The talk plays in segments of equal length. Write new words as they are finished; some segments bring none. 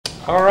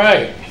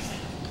Alright,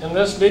 in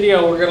this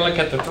video we're going to look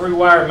at the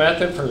 3-wire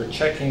method for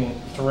checking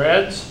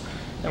threads.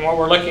 And what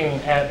we're looking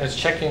at is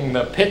checking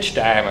the pitch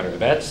diameter.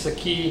 That's the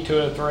key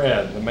to a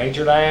thread. The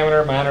major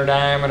diameter, minor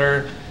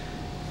diameter,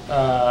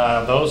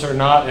 those are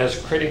not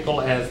as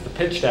critical as the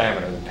pitch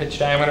diameter. The pitch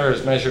diameter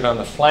is measured on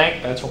the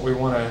flank. That's what we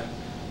want to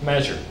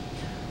measure.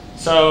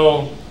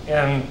 So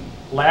in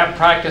lab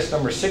practice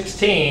number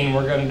 16,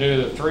 we're going to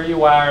do the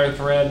 3-wire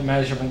thread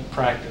measurement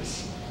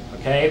practice.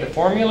 Okay, the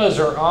formulas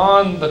are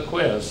on the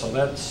quiz, so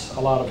that's a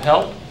lot of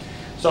help.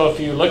 So if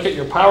you look at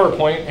your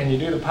PowerPoint and you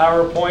do the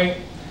PowerPoint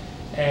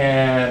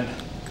and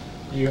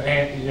you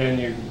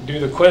do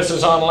the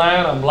quizzes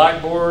online on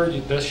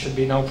Blackboard, this should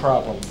be no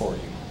problem for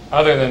you.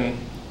 Other than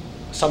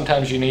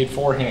sometimes you need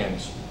 4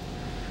 hands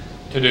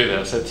to do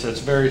this.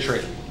 It's very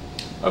tricky.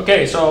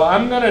 Okay, so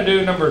I'm going to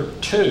do number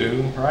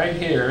 2 right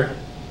here.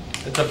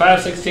 It's a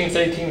 5/16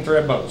 18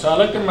 thread boat. So I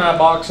looked in my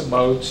box of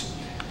boats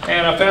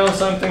and I found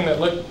something that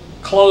looked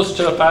close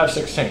to a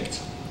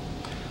 5/16.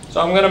 So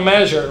I'm going to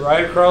measure it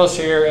right across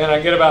here, and I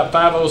get about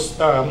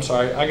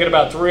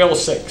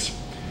 306.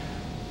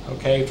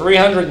 Okay,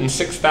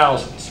 306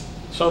 thousandths.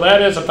 So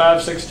that is a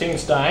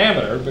 5/16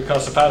 diameter,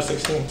 because the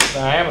 5/16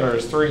 diameter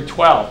is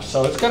 3/12.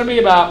 So it's going to be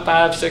about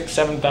 5, 6,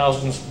 7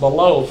 thousandths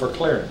below for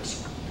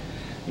clearance.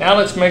 Now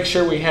let's make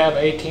sure we have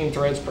 18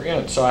 threads per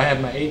inch. So I have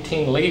my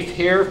 18 leaf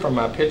here from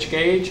my pitch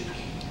gauge,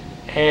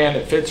 and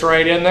it fits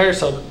right in there.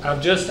 So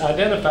I've just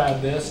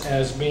identified this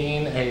as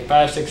being a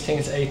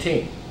 5/16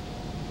 18.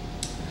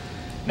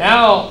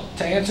 Now,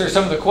 to answer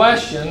some of the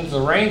questions,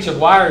 the range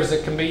of wires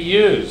that can be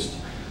used.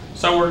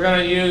 So we're going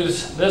to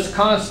use this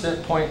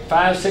constant,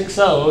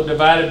 0.560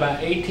 divided by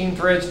 18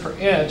 threads per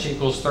inch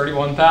equals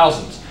 31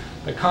 thousandths.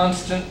 The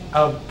constant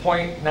of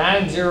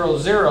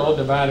 0.900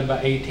 divided by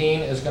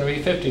 18 is going to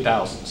be 50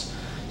 thousandths.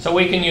 So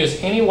we can use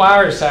any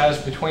wire size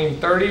between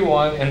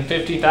 31 and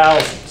 50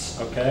 thousandths,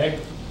 okay?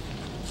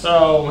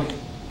 So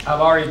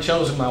I've already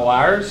chosen my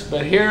wires,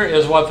 but here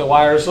is what the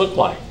wires look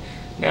like.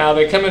 Now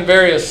they come in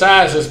various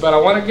sizes, but I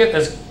want to get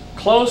as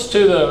close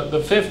to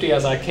the 50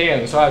 as I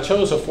can, so I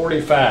chose a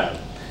 45.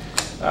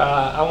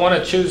 I want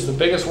to choose the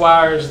biggest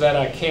wires that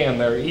I can.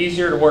 They're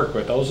easier to work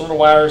with. Those little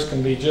wires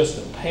can be just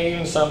a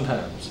pain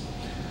sometimes.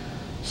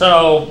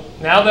 So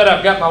now that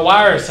I've got my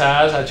wire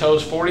size, I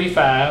chose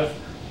 45.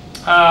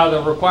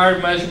 The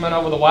required measurement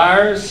over the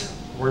wires,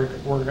 we're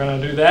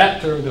going to do that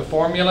through the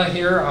formula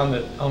here on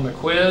the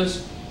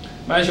quiz.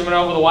 Measurement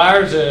over the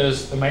wires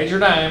is the major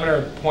diameter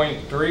of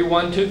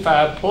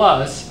 0.3125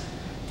 plus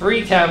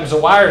 3 times the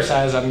wire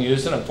size I'm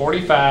using of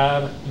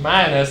 45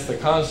 minus the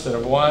constant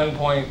of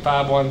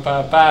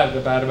 1.5155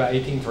 divided by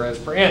 18 threads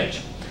per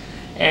inch.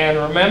 And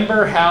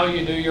remember how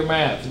you do your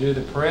math. You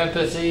do the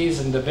parentheses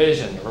and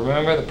division.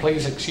 Remember the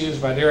please excuse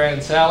my dear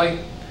Aunt Sally.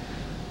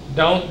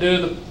 Don't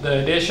do the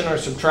addition or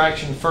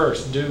subtraction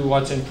first. Do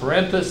what's in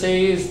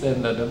parentheses,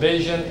 then the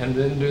division, and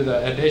then do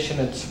the addition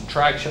and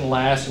subtraction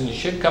last, and you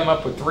should come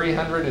up with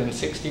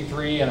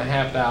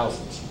 363.5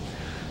 thousandths.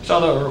 So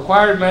the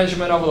required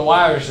measurement over the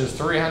wires is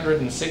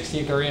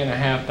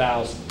 363.5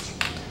 thousandths.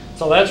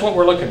 So that's what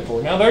we're looking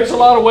for. Now there's a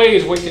lot of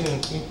ways we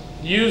can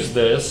use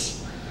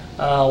this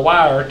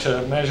wire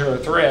to measure our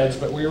threads,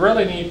 but we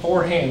really need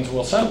 4 hands.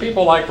 Well, some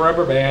people like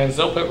rubber bands.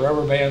 They'll put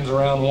rubber bands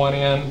around one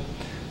end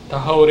to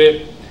hold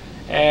it,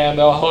 and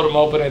they'll hold them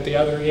open at the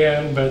other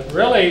end. But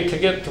really, to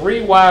get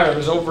 3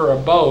 wires over a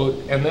boat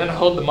and then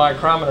hold the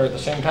micrometer at the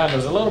same time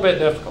is a little bit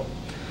difficult.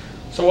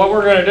 So what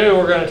we're going to do,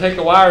 we're going to take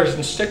the wires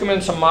and stick them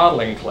in some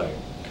modeling clay.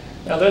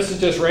 Now this is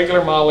just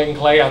regular modeling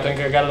clay. I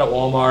think I got it at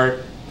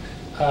Walmart.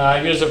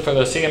 I use it for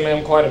the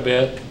CMM quite a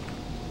bit.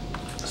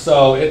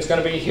 So it's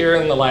going to be here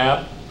in the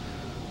lab.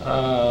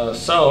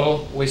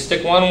 So we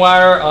stick 1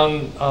 wire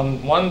on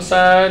one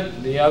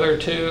side, the other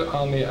 2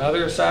 on the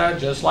other side,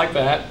 just like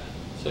that.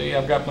 See,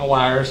 I've got my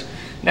wires.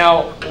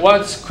 Now,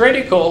 what's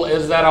critical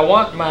is that I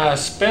want my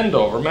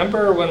spindle.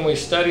 Remember when we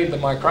studied the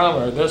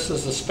micrometer, this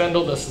is the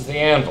spindle, this is the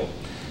anvil.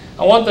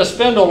 I want the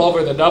spindle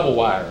over the double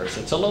wires.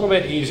 It's a little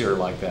bit easier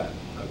like that,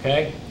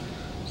 okay?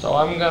 So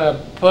I'm going to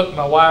put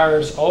my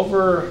wires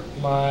over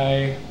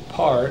my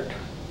part,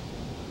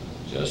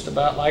 just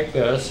about like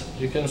this.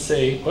 You can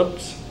see,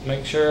 whoops,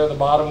 make sure the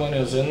bottom one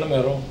is in the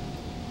middle.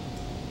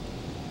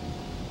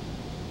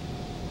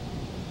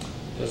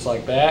 Just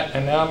like that.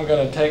 And now I'm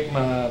going to take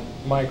my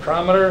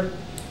micrometer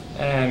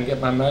and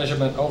get my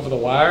measurement over the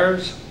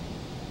wires.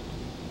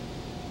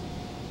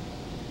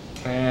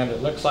 And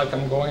it looks like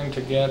I'm going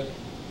to get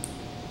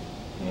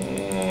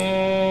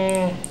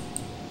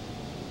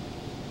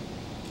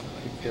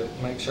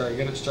make sure I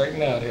get it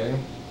straightened out here.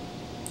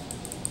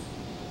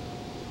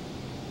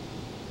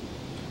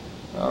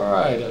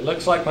 Alright, it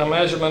looks like my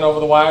measurement over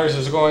the wires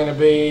is going to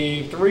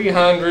be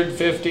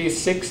 350,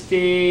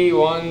 60,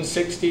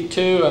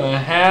 162 and a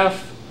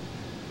half,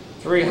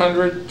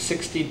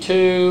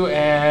 362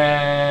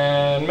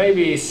 and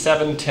maybe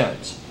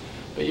 7/10.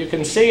 But you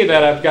can see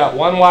that I've got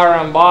 1 wire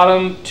on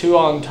bottom, 2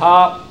 on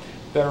top.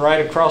 They're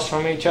right across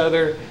from each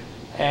other,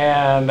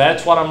 and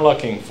that's what I'm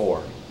looking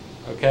for.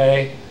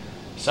 Okay,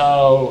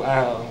 so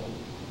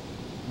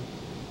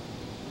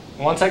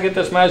once I get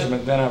this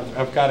measurement, then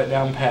I've got it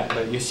down pat.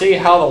 But you see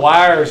how the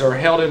wires are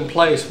held in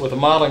place with the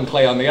modeling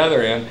clay on the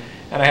other end,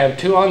 and I have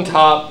 2 on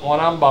top, 1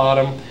 on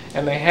bottom,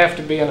 and they have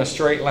to be in a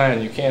straight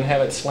line. You can't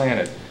have it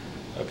slanted,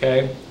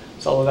 okay?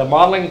 So the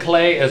modeling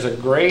clay is a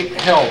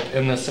great help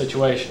in this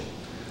situation.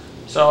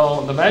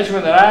 So the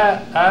measurement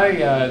that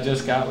I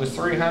just got was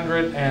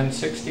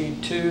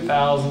 362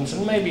 thousandths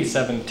and maybe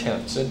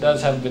 7/10. It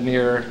does have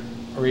veneer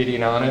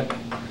reading on it.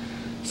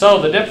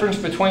 So the difference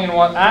between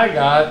what I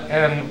got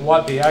and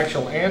what the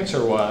actual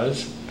answer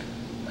was,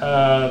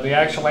 the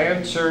actual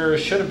answer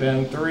should have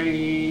been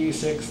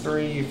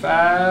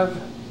 3635,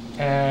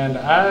 and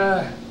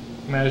I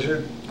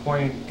measured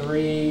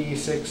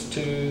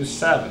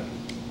 0.3627.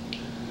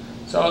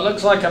 So it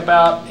looks like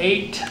about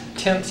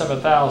 0.8 of a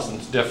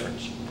thousandths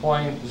difference,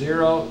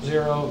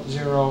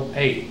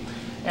 0.0008.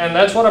 And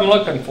that's what I'm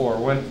looking for.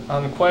 When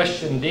on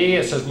question D,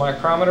 it says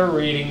micrometer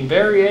reading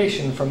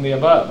variation from the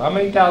above. How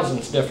many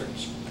thousandths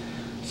difference?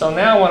 So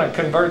now I want to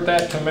convert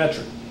that to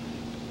metric.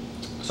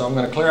 So I'm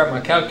going to clear out my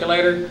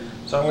calculator.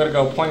 So I'm going to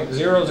go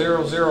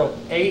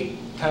 0.0008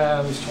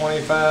 times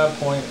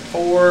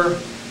 25.4,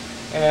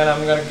 and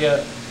I'm going to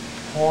get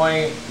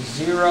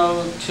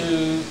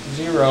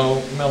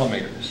 0.020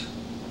 millimeters.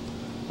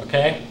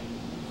 Okay?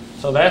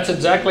 So that's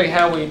exactly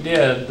how we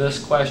did this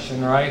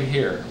question right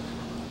here.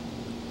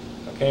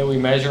 Okay, we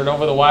measured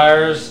over the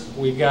wires.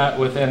 We got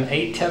within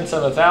 0.8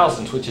 of a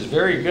thousandth, which is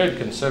very good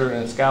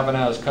considering it's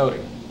galvanized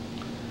coating.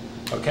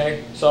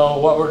 Okay, so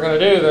what we're going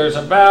to do, there's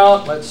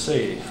about, let's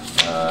see,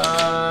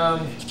 I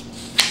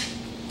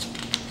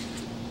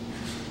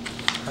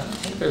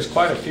think there's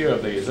quite a few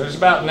of these. There's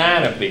about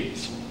 9 of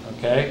these.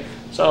 Okay,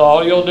 so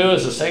all you'll do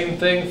is the same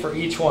thing for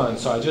each one.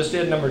 So I just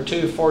did number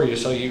 2 for you,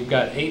 so you've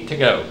got 8 to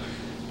go.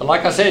 But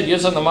like I said,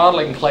 using the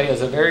modeling clay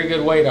is a very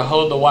good way to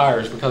hold the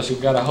wires, because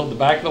you've got to hold the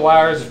back of the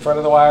wires, the front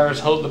of the wires,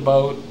 hold the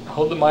boat,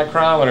 hold the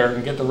micrometer,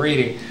 and get the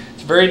reading.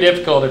 It's very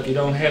difficult if you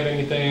don't have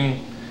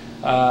anything,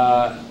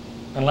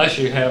 unless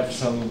you have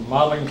some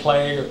modeling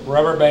clay,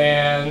 rubber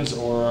bands,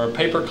 or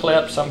paper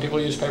clips. Some people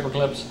use paper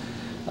clips.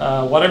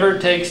 Whatever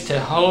it takes to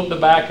hold the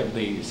back of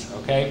these,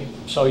 okay?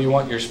 So you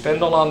want your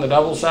spindle on the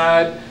double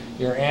side,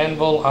 your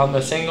anvil on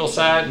the single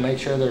side, make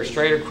sure they're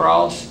straight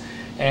across,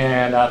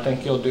 and I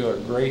think you'll do a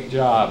great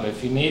job.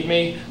 If you need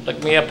me,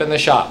 look me up in the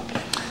shop.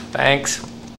 Thanks.